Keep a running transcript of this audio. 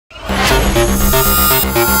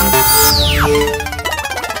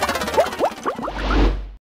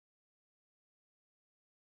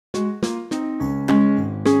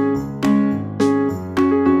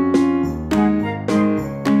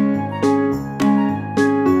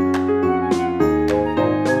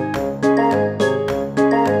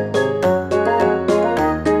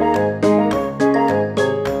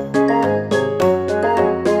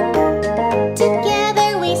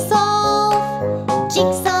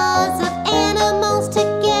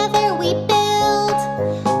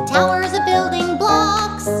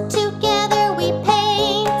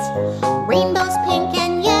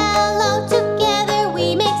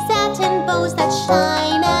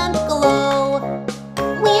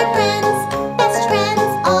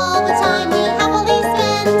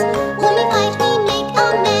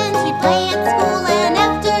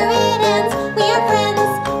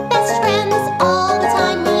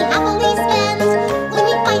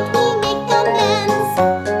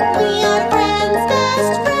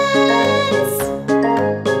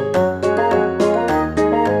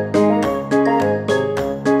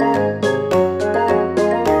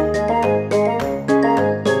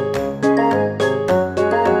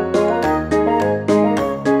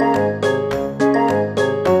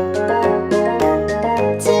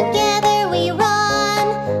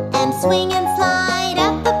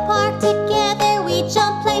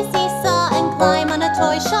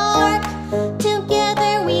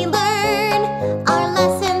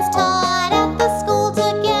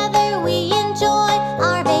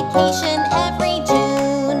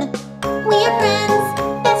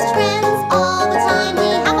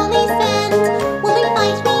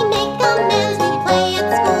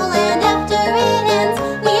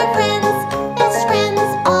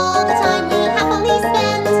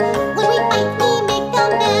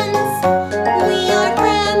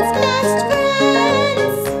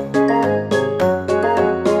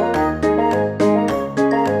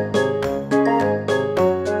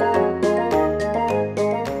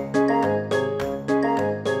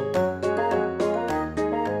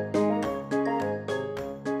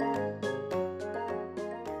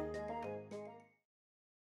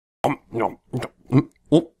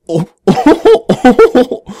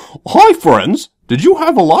Hi friends! Did you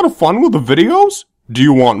have a lot of fun with the videos? Do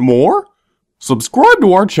you want more? Subscribe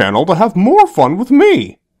to our channel to have more fun with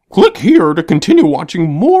me. Click here to continue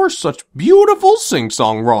watching more such beautiful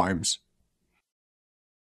sing-song rhymes.